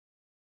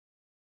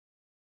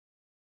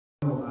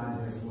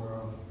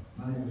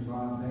My name is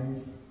Ron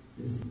Banks.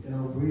 This is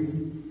El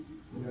Breezy.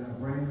 We got a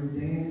brand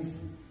new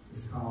dance.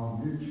 It's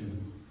called Neutral.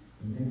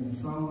 And then the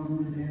song we're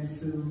going to dance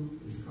to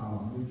is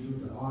called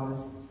Neutral. The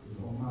artist is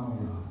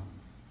Omarion.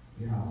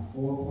 We have a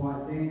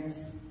 4-part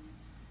dance.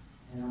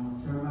 And I'm going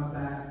to turn my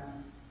back.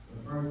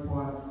 The first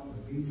part is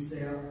a beat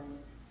step,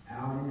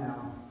 out and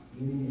out,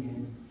 in and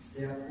in,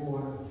 step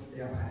quarter,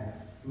 step half.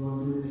 We're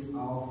going to do this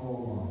all 4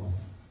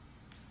 walls.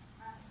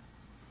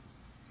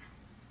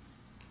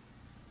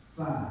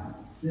 5,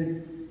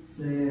 6,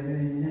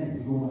 7,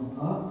 8. We're going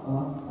up,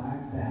 up,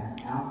 back,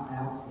 back, out,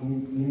 out,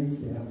 in,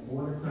 step,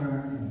 quarter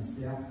turn, and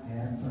step,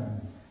 half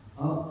turn.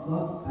 Up,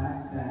 up,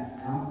 back, back,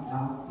 out,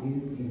 out,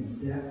 in,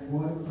 step,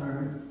 quarter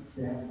turn,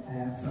 step,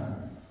 half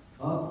turn.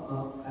 Up,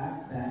 up,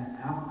 back, back,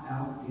 out,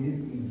 out,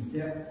 in,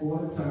 step,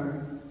 quarter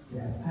turn,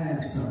 step,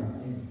 half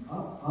turn. And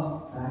up,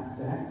 up, back,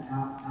 back,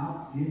 out,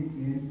 out,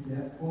 in,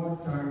 step, quarter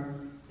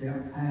turn,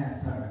 step,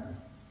 half turn.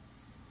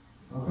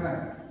 Okay,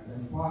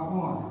 that's part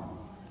 1.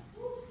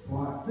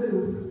 Part 2,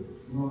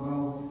 we're going to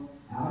go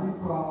out and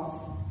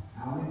cross,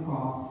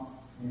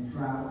 and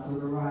travel to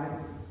the right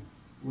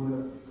with a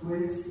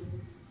twist,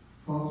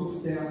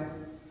 coastal step,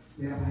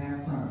 step,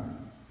 half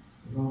turn.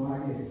 It goes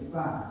like this.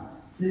 5,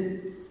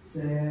 6,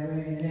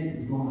 7,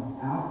 8. We're going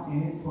out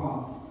and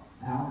cross,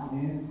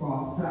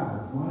 travel.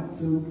 1,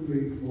 2,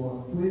 3,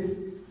 4. Twist,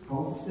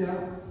 coastal step,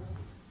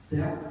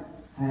 step,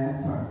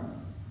 half turn.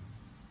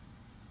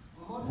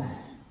 One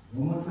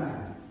more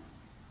time.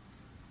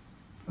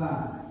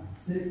 5,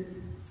 6,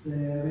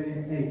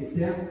 7, 8.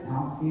 Step,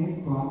 out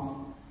and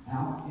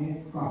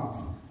cross.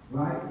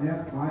 Right,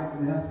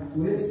 left,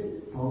 twist,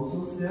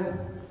 coastal step,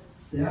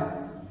 step,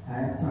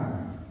 half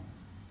turn.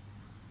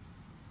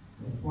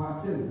 That's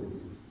part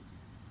 2.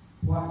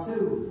 Part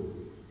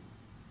 2,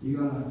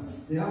 you're going to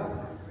step,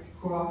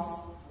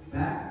 cross,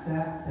 back,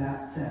 tap,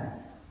 tap,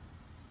 tap.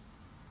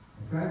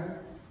 Okay?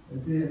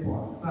 That's the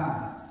part.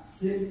 5,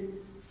 6,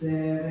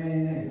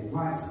 7, 8.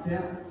 Right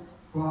step,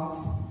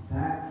 cross,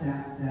 back,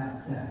 tap,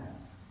 tap, tap.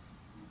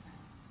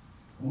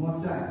 One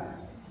more time.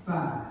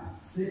 5,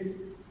 6,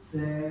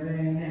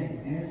 7,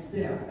 8. And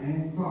step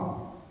and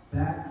cross.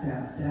 Back,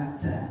 tap,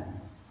 tap, tap.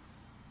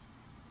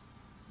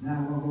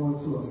 Now we're going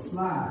to go to a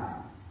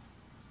slide.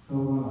 So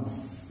we're going to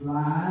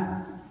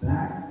slide,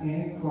 back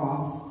and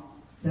cross.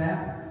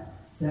 Tap,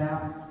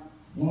 tap.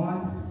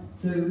 1,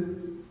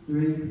 2,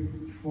 3,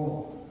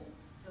 4.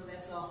 So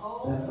that's a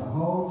whole. That's a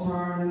whole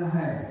turn and a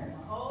half.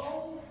 A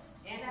whole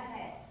and a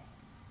half.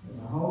 That's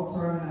a whole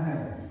turn and a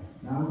half.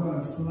 Now we're going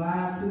to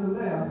slide to the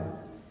left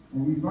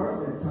and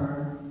reverse that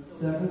turn.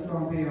 So it's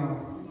going to be on.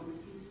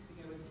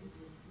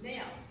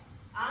 Now,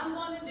 I'm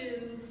going to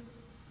do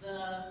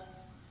the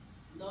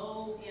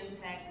low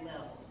impact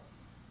level.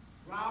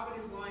 Robert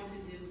is going to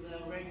do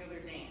the regular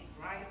dance,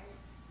 right?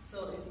 So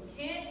if you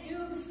can't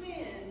do the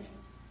spins,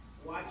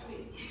 watch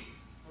me.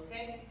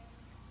 Okay?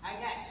 I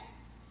got you.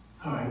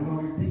 So we're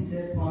going to repeat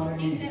that part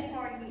again. Repeat that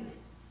part again.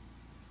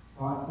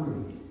 Part 3.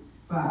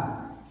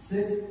 5,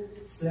 6,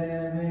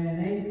 7,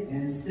 8,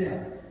 and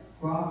step.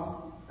 Cross,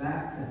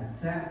 back,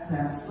 tap,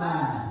 tap,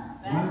 slide.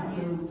 1,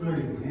 2, 3,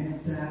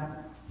 and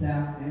tap,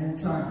 tap, and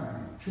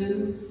turn.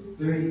 2,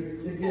 3,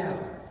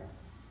 together.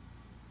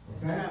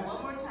 Okay? Try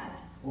one more time.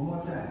 One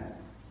more time.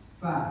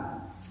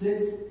 5,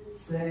 6,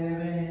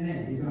 7,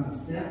 8. You're going to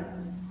step,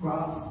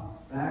 cross,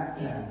 back,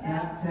 tap,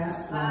 tap, tap,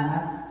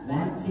 slide.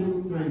 1,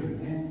 2, 3,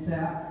 and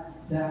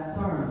tap, tap,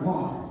 turn.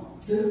 1,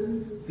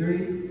 2, 3,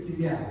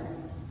 together.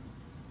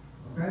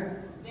 Okay?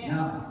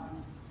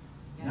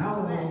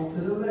 Now we're going to go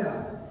to the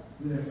left.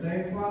 Do that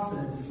same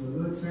process. It's a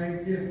little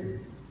change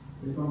different.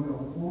 It's going to be a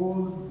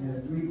full and a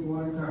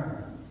 3/4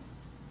 turn.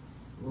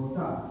 We'll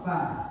start.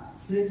 5,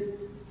 6,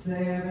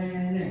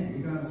 7, 8.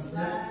 You're going to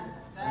step,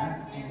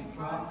 back and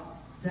cross,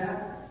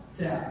 tap,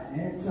 tap,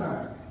 and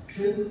turn.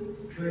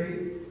 2,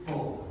 3,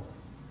 4.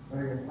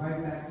 Bring it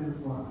right back to the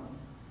front.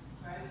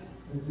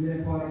 Let's do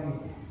that part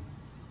again.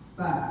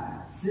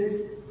 5, 6,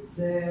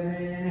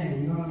 7,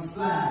 8. You're going to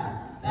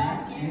slide,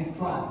 back and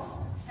cross.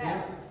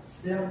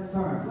 Step,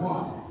 turn.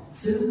 1,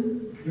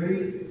 2,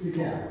 3,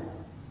 together.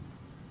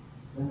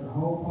 That's the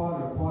whole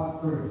part of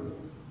part 3.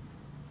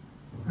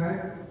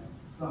 Okay?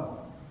 So,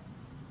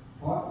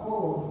 part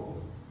 4,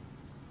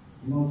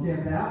 you're going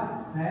to step out,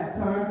 half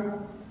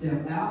turn,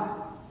 step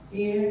out,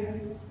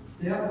 in,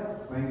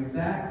 step, bring it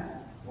back,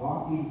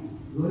 walk easy.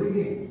 Do it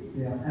again.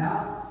 Step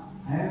out,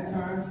 half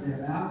turn,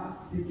 step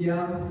out,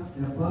 together,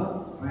 step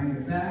up, bring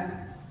it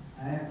back,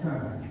 half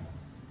turn.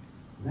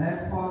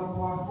 Last part of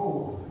part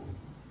 4,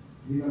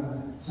 you're going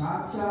to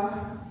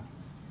cha-cha,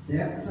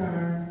 step,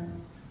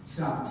 turn,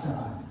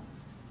 cha-cha.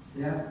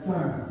 Step,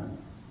 turn,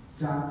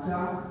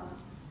 cha-cha,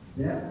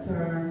 step,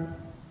 turn,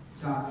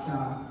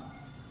 cha-cha,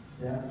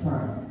 step,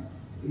 turn.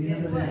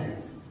 In the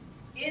dance.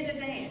 In the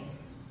dance.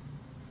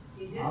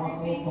 It just All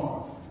repeats 4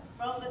 parts.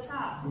 from the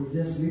top. It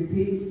just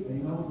repeats.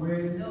 Ain't no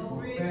bridges, No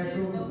bridges,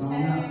 special, no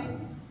nothing.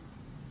 tags.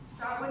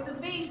 Start with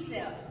the B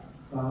step.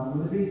 Start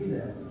with the B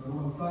step. So we're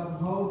going to start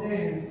this whole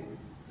dance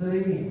to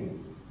the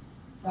end.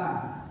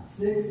 5,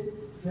 6,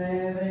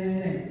 7,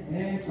 8,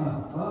 and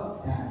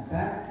up,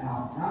 back,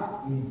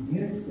 out,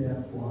 in,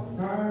 step forward,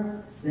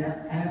 turn,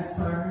 step, half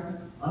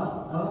turn,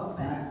 up,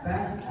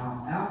 back,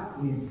 out,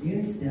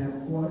 in,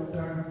 step forward,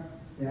 turn,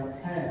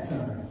 step, half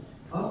turn,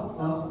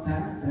 up,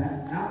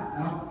 back,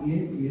 out,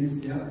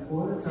 in, step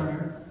forward,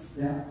 turn,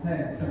 step,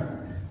 half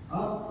turn,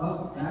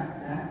 up,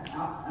 back,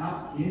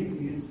 out,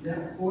 in,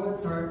 step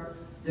forward, turn,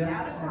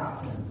 step,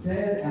 half turn,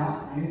 set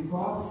out, and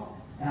cross,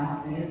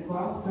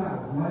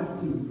 turn, 1,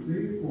 2,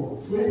 3,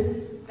 4, twist,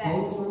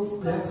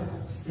 coastal,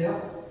 step,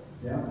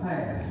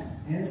 half,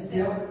 and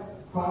step,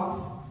 cross,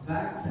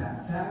 back,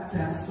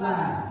 tap,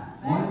 slide,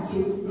 1,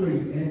 2, 3,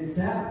 and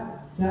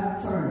tap,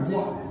 turn,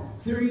 1,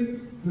 3,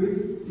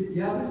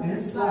 together, and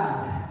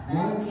slide,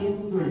 1,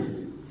 2,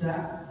 3,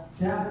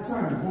 tap,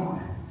 turn,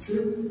 1,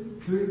 2,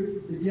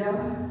 3,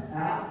 together,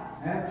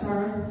 out,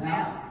 turn,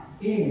 out,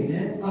 in,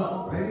 and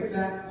up, bring it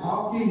back,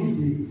 walk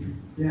easy,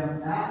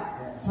 step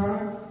out,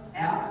 turn,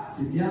 out,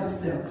 together,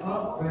 step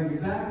up, bring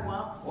it back,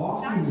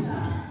 walk easy,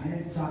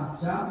 and chop,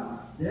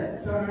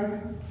 step,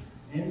 turn,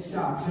 and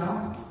chop,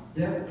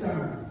 step,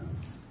 turn,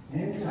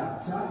 and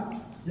chop,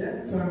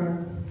 step,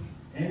 turn,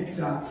 and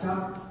chop,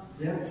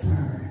 step,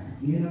 turn,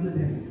 end of the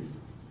dance.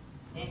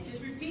 And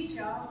just repeat,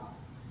 y'all,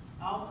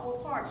 all 4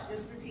 parts,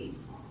 just repeat.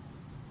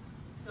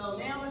 So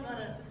now we're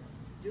gonna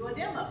do a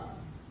demo,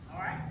 all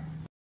right?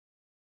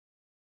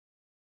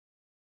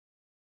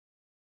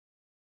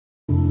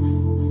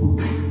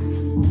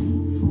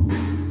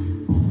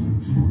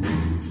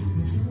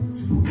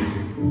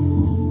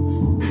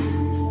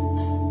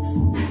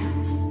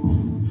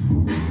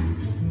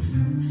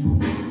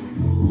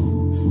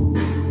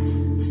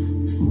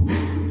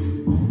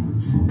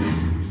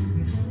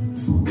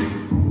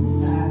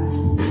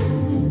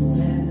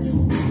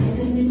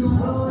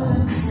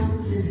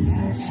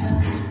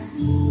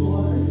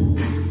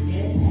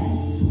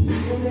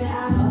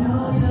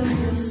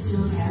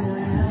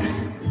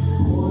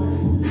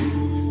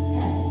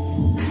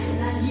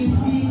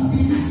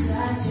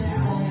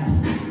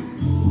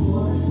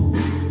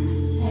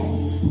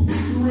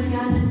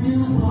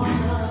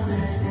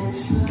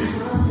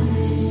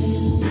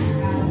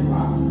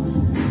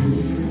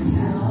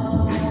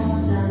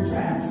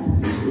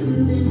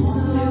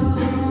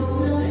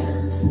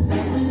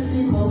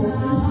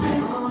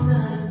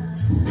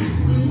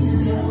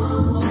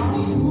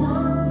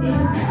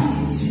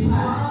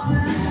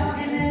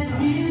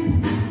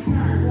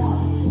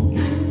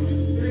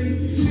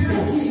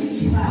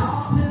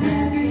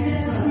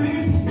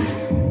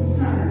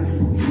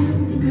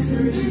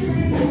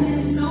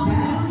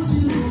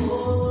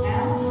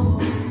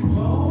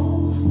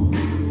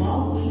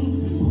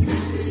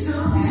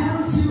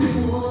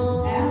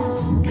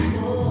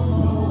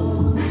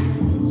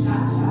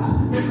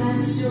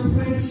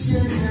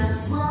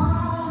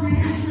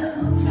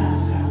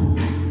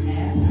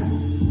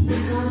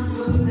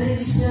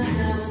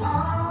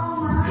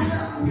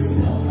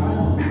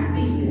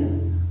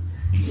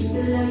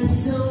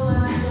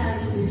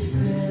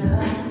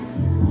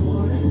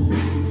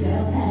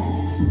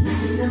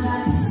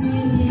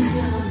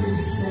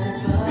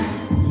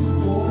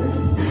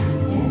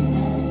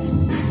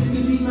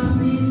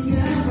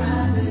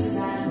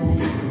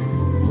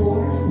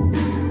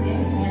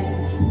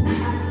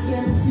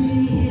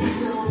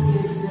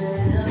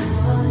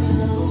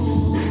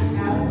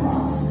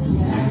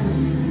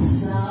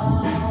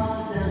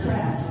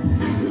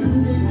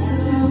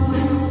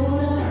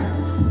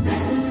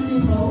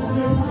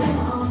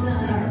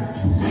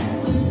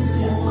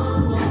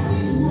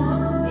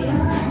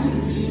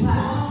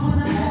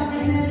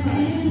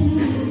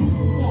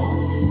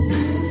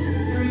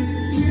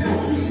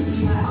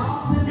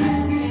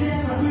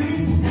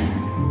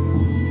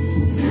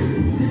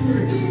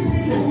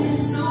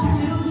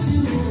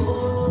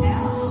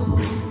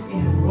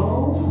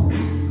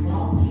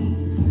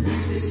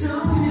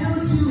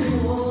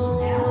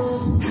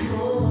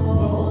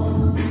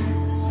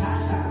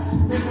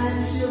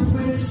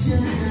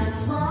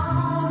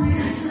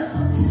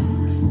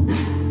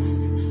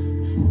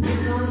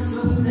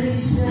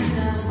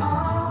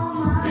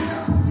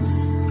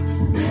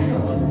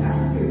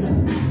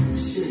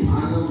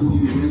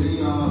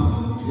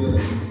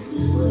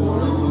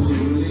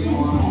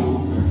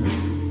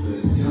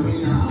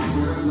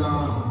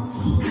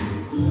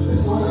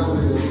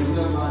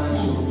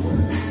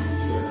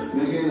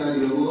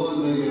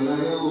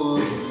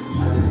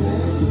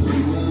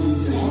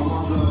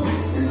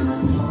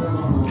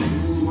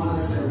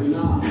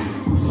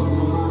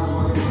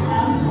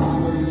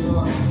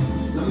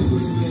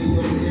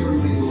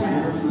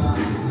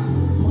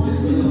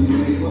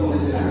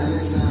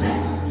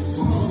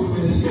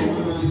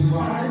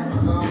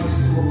 Come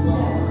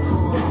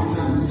on.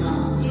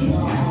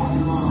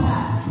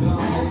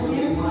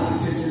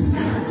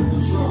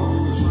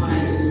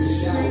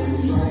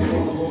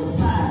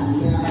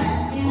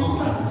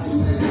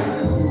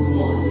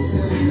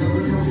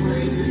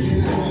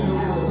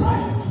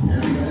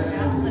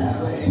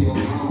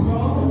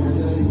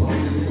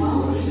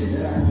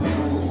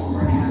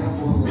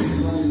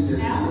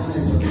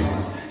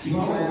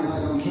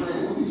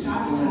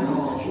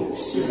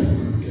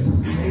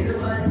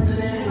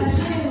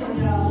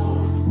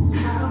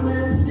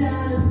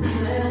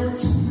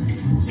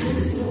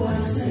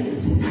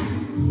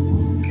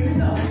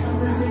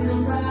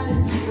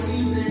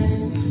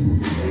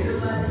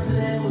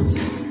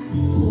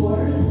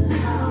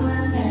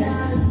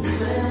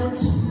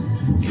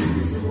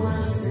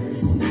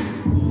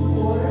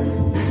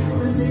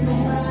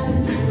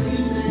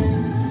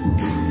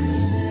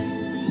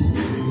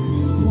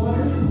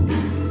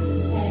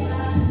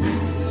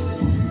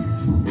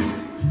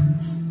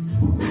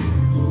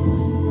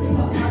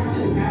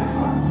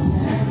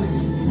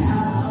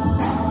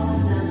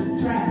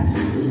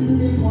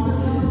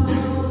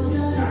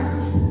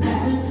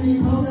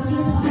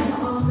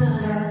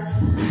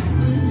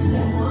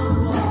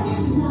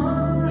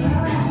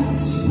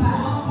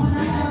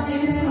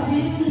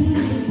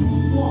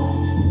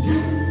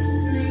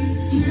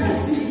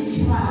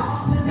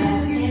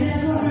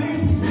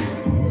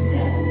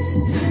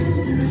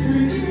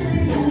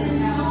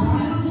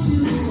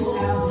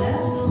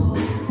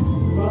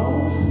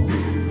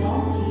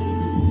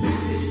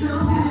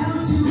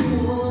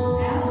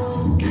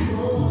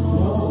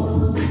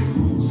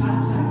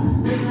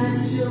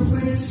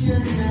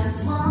 confirmation that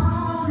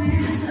all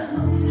is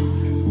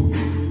love.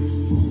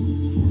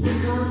 The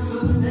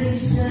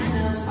confirmation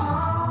of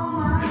all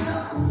my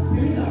love.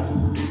 Here we go.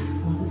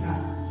 On the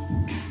top.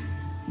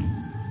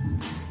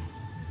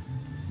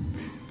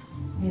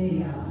 Hey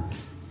y'all.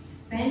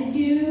 Thank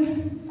you,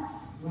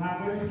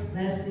 Robert,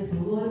 Leslie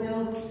from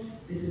Louisville.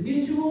 This is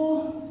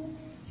mutual.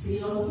 See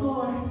you on the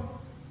floor.